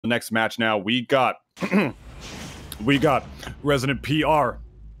the next match now. We got we got resident PR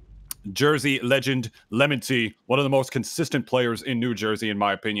Jersey legend LemonTea, one of the most consistent players in New Jersey, in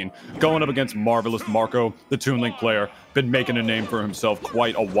my opinion, going up against Marvelous Marco, the Toon Link player. Been making a name for himself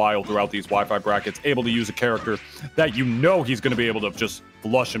quite a while throughout these Wi-Fi brackets, able to use a character that you know he's going to be able to just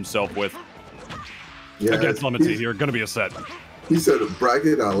flush himself with. Yeah, against LemonTea here, going to be a set. He said a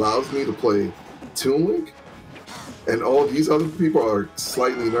bracket that allows me to play Toon Link, and all these other people are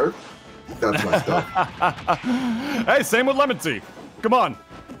slightly nerfed. That's my stuff. Hey, same with LemonTea. Come on.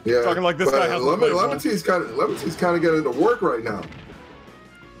 Yeah, talking like this guy has LemonTea's kind of getting to work right now.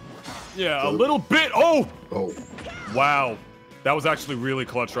 Yeah, a little bit. Oh, wow, that was actually really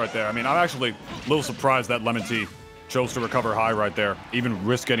clutch right there. I mean, I'm actually a little surprised that LemonTea chose to recover high right there, even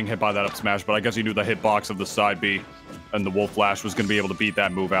risk getting hit by that up smash. But I guess he knew the hitbox of the side B and the Wolf Flash was going to be able to beat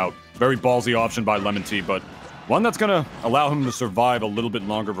that move out. Very ballsy option by LemonTea, but one that's going to allow him to survive a little bit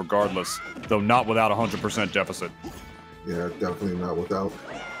longer regardless, though not without 100% deficit. Yeah, definitely not without.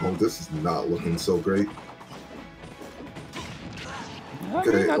 Oh, this is not looking so great.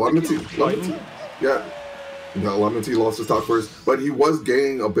 Okay, LemonTea, yeah. No, LemonTea lost his stock first, but he was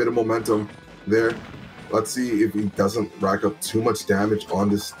gaining a bit of momentum there. Let's see if he doesn't rack up too much damage on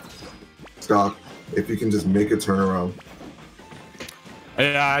this stock, if he can just make a turnaround.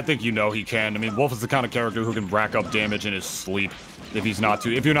 Yeah, I think you know he can. I mean, Wolf is the kind of character who can rack up damage in his sleep if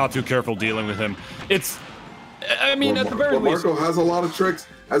you're not too careful dealing with him. I mean, at the very least, Marco has a lot of tricks.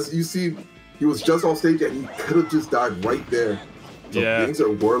 As you see, he was just off stage and he could have just died right there. So yeah, things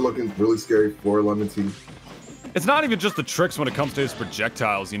were looking really scary for LemonTea. It's not even just the tricks when it comes to his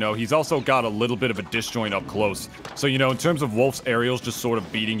projectiles, you know. He's also got a little bit of a disjoint up close. So, you know, in terms of Wolf's aerials just sort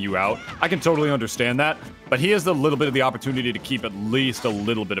of beating you out, I can totally understand that. But he has a little bit of the opportunity to keep at least a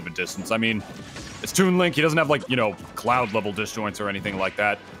little bit of a distance. I mean, it's Toon Link. He doesn't have, like, you know, cloud level disjoints or anything like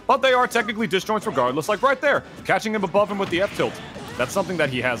that. But they are technically disjoints regardless, like right there. Catching him above him with the F-tilt. That's something that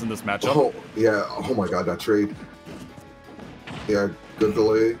he has in this matchup. Oh, yeah. Oh my god, that trade. Yeah, good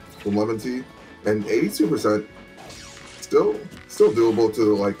delay from LemonTea. And 82%. Still doable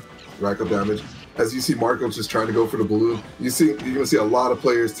to like rack up damage. As you see Marco just trying to go for the balloon. You're gonna see a lot of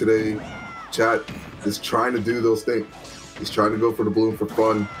players today, chat, is trying to do those things. He's trying to go for the balloon for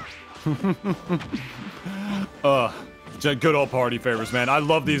fun. Good old party favors, man. I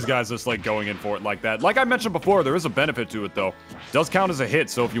love these guys just like going in for it like that. Like I mentioned before, there is a benefit to it though. It does count as a hit,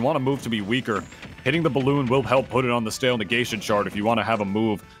 so if you want to move to be weaker, hitting the balloon will help put it on the stale negation chart. If you want to have a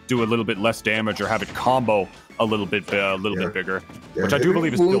move do a little bit less damage or have it combo a little bit bigger, which I do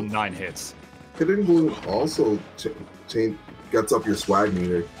believe is still 9 hits. Hitting balloon also gets up your swag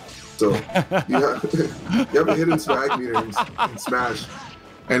meter. So you have a hidden swag meter in Smash,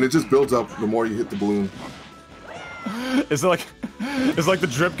 and it just builds up the more you hit the balloon. Is like the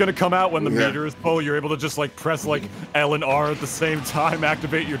drip gonna come out when the meter is full? You're able to just like press like L and R at the same time,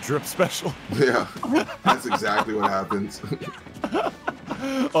 activate your drip special. Yeah, that's exactly what happens.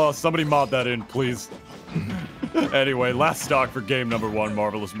 Oh, somebody mod that in, please. Anyway, last stock for game number 1,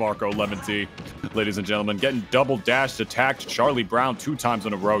 Marvelous Marco, LemonTea. Ladies and gentlemen, getting double dashed, attacked Charlie Brown 2 times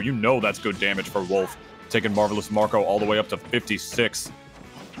in a row. You know that's good damage for Wolf. Taking Marvelous Marco all the way up to 56.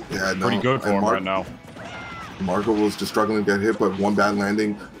 Yeah, no. Pretty good for him right now. Marco was just struggling to get hit, but one bad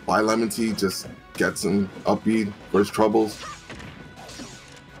landing by LemonTea just gets him upbeat for his troubles.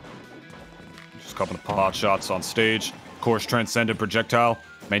 Just a couple of pot shots on stage. Of course, transcendent projectile.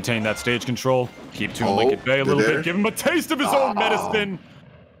 Maintain that stage control. Keep Toon Link at bay a little bit. Give him a taste of his own medicine.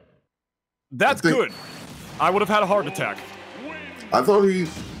 That's good. I would have had a heart attack. I thought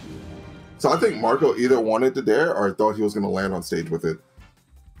I think Marco either wanted to dare or thought he was going to land on stage with it.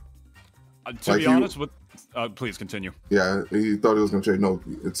 To be honest with... please continue. Yeah, he thought he was going to trade. No,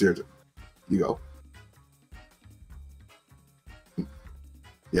 it's here. You go.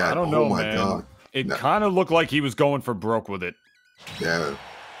 Yeah, I don't know, my man. God. It kind of looked like he was going for broke with it. Yeah.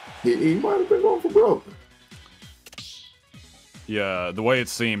 He might have been going for broke. Yeah, the way it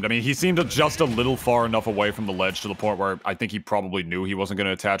seemed. I mean, he seemed just a little far enough away from the ledge to the point where I think he probably knew he wasn't going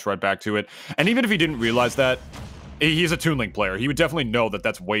to attach right back to it. And even if he didn't realize that, he's a Toon Link player. He would definitely know that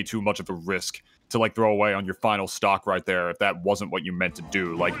that's way too much of a risk to, like, throw away on your final stock right there if that wasn't what you meant to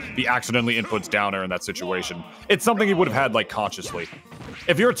do. Like, he accidentally inputs down air in that situation. It's something he would have had, like, consciously.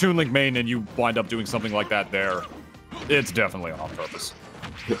 If you're a Toon Link main and you wind up doing something like that there, it's definitely on purpose.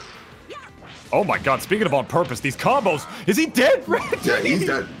 Oh my god, speaking of on purpose, these combos! Is he dead, Reggie? Yeah, he's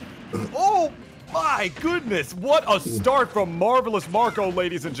dead. Oh my goodness! What a start from Marvelous Marco,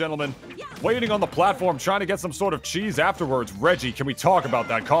 ladies and gentlemen. Waiting on the platform, trying to get some sort of cheese afterwards. Reggie, can we talk about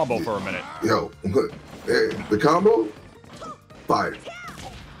that combo for a minute? Yo, the combo? Fire.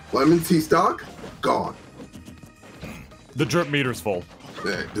 LemonTea stock, gone. The drip meter's full.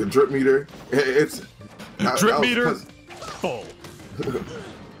 The drip meter, it's... Drip meter, full.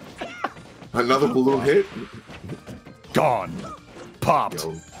 Another balloon hit. Gone. Popped.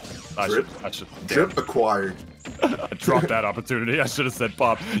 Yo, I should. Drip acquired. I dropped that opportunity. I should have said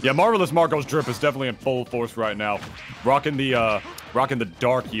pop. Yeah, Marvelous Marco's drip is definitely in full force right now. Rocking the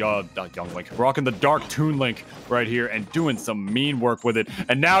dark Young Link. Rocking the dark Toon Link right here and doing some mean work with it.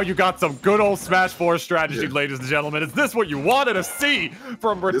 And now you got some good old Smash 4 strategy, ladies and gentlemen. Is this what you wanted to see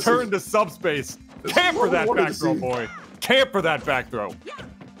from Return to Subspace? Camp for that back throw, boy. Camp for that back throw.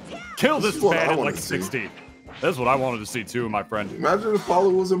 Kill this man at like 60. That's what I wanted to see too, my friend. Imagine if Paulo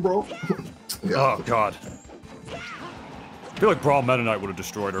was in Brawl. Oh, God. I feel like Brawl Meta Knight would have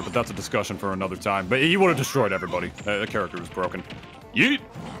destroyed her, but that's a discussion for another time. But he would have destroyed everybody. The character was broken. Yeet!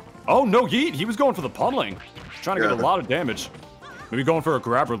 Oh, no yeet! He was going for the pummeling. Trying to get a lot of damage. Maybe going for a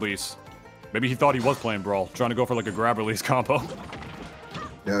grab release. Maybe he thought he was playing Brawl. Trying to go for like a grab release combo.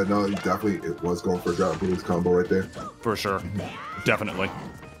 Yeah, no, he definitely was going for a grab release combo right there. For sure. Definitely.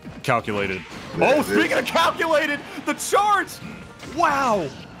 Calculated. Oh, speaking of calculated! The charge! Wow!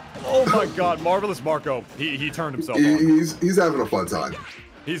 Oh my God, Marvelous Marco. He turned himself on. He's having a fun time.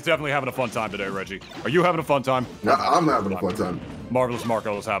 He's definitely having a fun time today, Reggie. Are you having a fun time? No, I'm having a fun time. Marvelous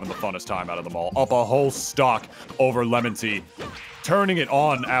Marco is having the funnest time out of them all. Up a whole stock over LemonTea. Turning it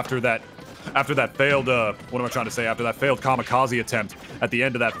on after that failed, what am I trying to say? After that failed kamikaze attempt at the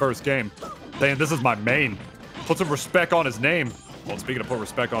end of that first game. Saying, this is my main. Put some respect on his name. Well, speaking of put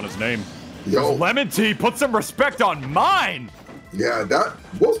respect on his name. Yo. LemonTea, put some respect on mine! Yeah, that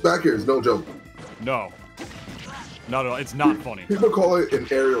Wolf's back here is no joke. No. Not at all. It's not funny. People call it an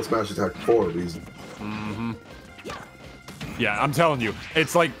aerial smash attack for a reason. Mm-hmm. Yeah, I'm telling you.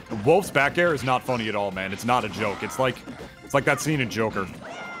 It's like, Wolf's back air is not funny at all, man. It's not a joke. It's like that scene in Joker.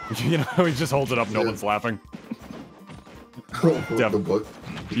 You know, he just holds it up, no one's laughing. The book.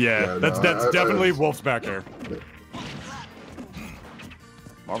 Yeah, that's definitely Wolf's back air.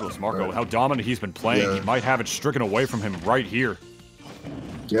 Marvelous Marco, how dominant he's been playing. Yeah. He might have it stricken away from him right here.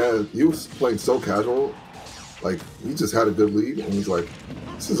 Yeah, he was playing so casual. Like, he just had a good lead, and he's like,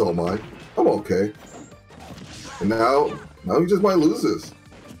 this is all mine. I'm okay. And now he just might lose this.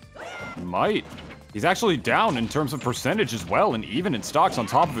 Might. He's actually down in terms of percentage as well, and even in stocks on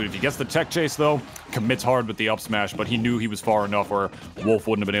top of it. If he gets the tech chase, though, commits hard with the up smash, but he knew he was far enough where Wolf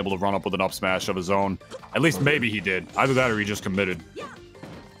wouldn't have been able to run up with an up smash of his own. At least maybe he did. Either that or he just committed.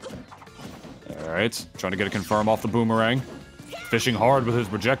 Alright, trying to get a confirm off the boomerang. Fishing hard with his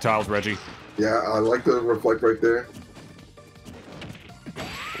projectiles, Reggie. Yeah, I like the reflect right there.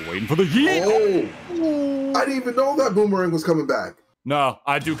 Waiting for the yeet! Oh! I didn't even know that boomerang was coming back. No,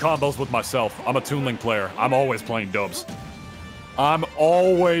 I do combos with myself. I'm a Toon Link player. I'm always playing dubs. I'm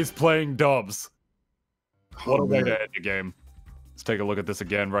always playing dubs. What a way to end the game. Let's take a look at this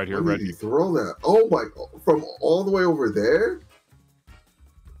again right here, Reggie. Throw that. Oh my, from all the way over there?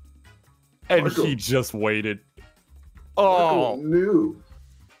 And Marco, he just waited. Oh, knew.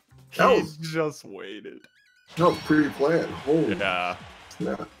 He just waited. That was pre-planned. Holy yeah.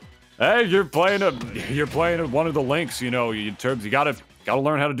 Hey, you're playing one of the links, you know. You gotta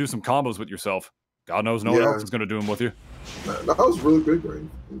learn how to do some combos with yourself. God knows no one else is gonna do them with you. That was really good,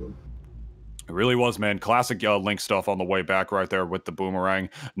 Brain. It really was, man. Classic Link stuff on the way back right there with the boomerang,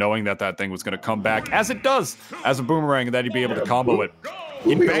 knowing that thing was gonna come back as it does as a boomerang, and that he'd be able to combo it.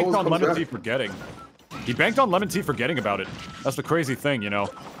 He banked on LemonTea forgetting. He banked on LemonTea forgetting about it. That's the crazy thing, you know.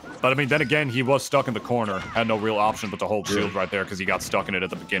 But I mean, then again, he was stuck in the corner. Had no real option but to hold shield right there because he got stuck in it at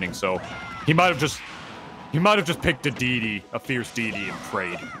the beginning. So he might have just picked a DD, a fierce DD, and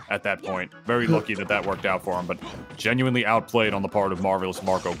prayed at that point. Very lucky that worked out for him, but genuinely outplayed on the part of Marvelous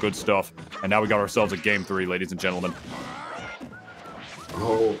Marco. Good stuff. And now we got ourselves a game 3, ladies and gentlemen.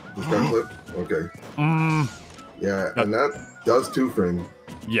 Oh, this guy clip? Okay. Yeah, and that does 2 for him.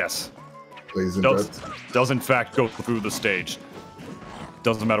 Yes. Ladies and gents. Does in fact go through the stage.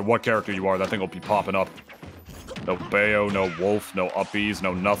 Doesn't matter what character you are, that thing will be popping up. No Bayo, no Wolf, no uppies,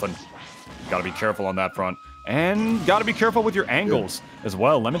 no nothing. Gotta be careful on that front. And gotta be careful with your angles as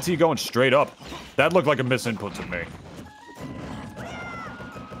well. LemonTea going straight up. That looked like a misinput to me.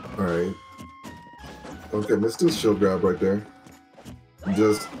 Alright. Okay, missed his shield grab right there.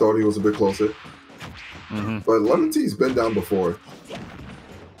 Just thought he was a bit closer. But LemonTea's been down before.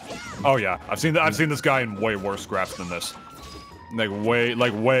 Oh yeah, I've seen this guy in way worse scraps than this.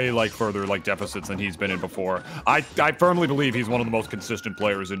 Way further deficits than he's been in before. I firmly believe he's one of the most consistent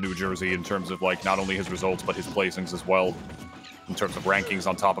players in New Jersey in terms of not only his results but his placings as well. in terms of rankings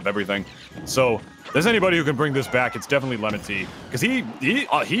on top of everything. So if there's anybody who can bring this back, it's definitely LemonTea. Because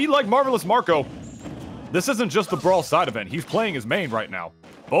he like Marvelous Marco, this isn't just the Brawl side event. He's playing his main right now.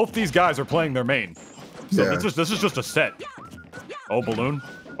 Both these guys are playing their main. So this is just a set. Oh, balloon.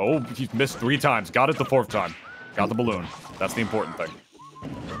 Oh, he's missed 3 times. Got it the 4th time. Got the balloon. That's the important thing.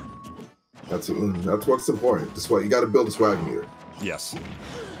 That's what's important. That's why you got to build a swag meter. Yes.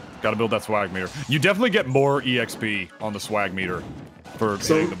 Got to build that swag meter. You definitely get more EXP on the swag meter for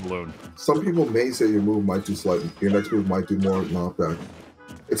hitting the balloon. Some people may say your move might do slightly. Your next move might do more knockback.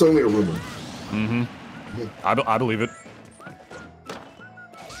 It's only a rumor. Mm-hmm. I believe it.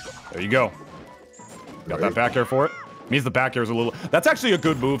 There you go. Got that back air for it. Means the back air is a little... That's actually a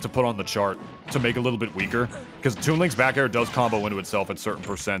good move to put on the chart to make it a little bit weaker. Because Toon Link's back air does combo into itself at certain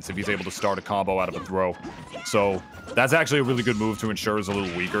percents if he's able to start a combo out of a throw. So that's actually a really good move to ensure is a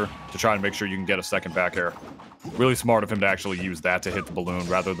little weaker to try and make sure you can get a second back air. Really smart of him to actually use that to hit the balloon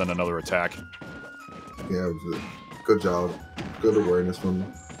rather than another attack. Yeah, it was a good job. Good awareness from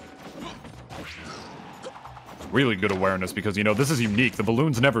him. Really good awareness because, you know, this is unique. The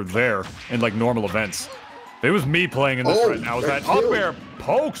balloon's never there in, like, normal events. If it was me playing in this right now, is that up air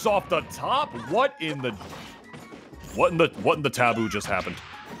pokes off the top? What in the taboo just happened?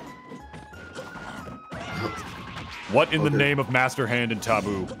 What in the name of Master Hand and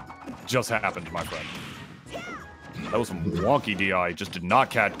Taboo just happened, my friend? That was some wonky DI. Just did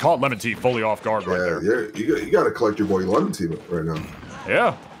not caught LemonTea fully off guard right there. Yeah, you got to collect your boy LemonTea right now.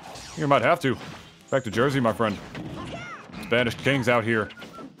 Yeah, you might have to. Back to Jersey, my friend. Spanish King's out here.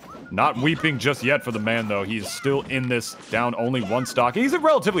 Not weeping just yet for the man, though. He's still in this, down only 1 stock. He's a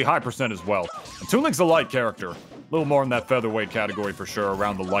relatively high percent as well. And Toon Link's a light character. A little more in that featherweight category for sure,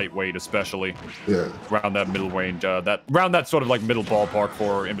 around the lightweight especially. Yeah. Around that middle range, around that sort of like middle ballpark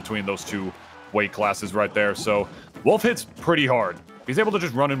for in between those 2 weight classes right there. So Wolf hits pretty hard. He's able to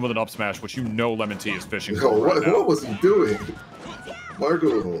just run in with an up smash, which you know LemonTea is fishing for right now. What was he doing?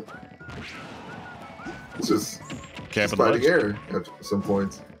 Marco. It's just fighting air at some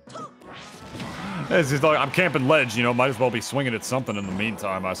points. He's like, I'm camping ledge, you know, might as well be swinging at something in the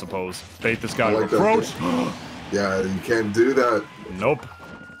meantime, I suppose. Bait this guy to approach. Yeah, you can't do that. Nope.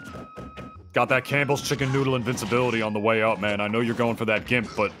 Got that Campbell's chicken noodle invincibility on the way up, man. I know you're going for that gimp,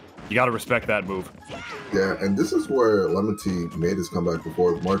 but you gotta respect that move. Yeah, and this is where LemonTea made his comeback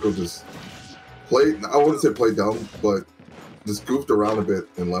before. Marco just played, I wouldn't say played dumb, but just goofed around a bit,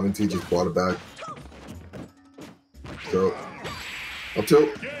 and LemonTea just brought it back. So, up tilt,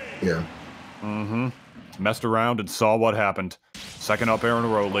 yeah. Mm-hmm. Messed around and saw what happened. Second up air in a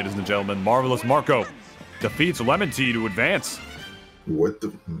row, ladies and gentlemen. Marvelous Marco defeats LemonTea to advance. With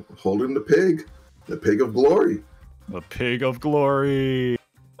the holding the pig of glory. The pig of glory.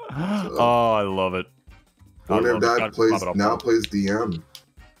 Oh, I love it. Winner of that plays DM.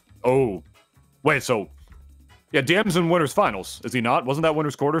 Oh, wait. So, yeah, DM's in winners finals. Is he not? Wasn't that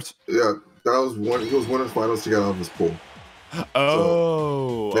winners quarters? Yeah, that was one. He was winners finals to get out of his pool.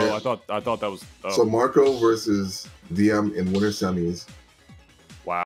 Oh, I thought that was. So Marco versus DM in winner semis,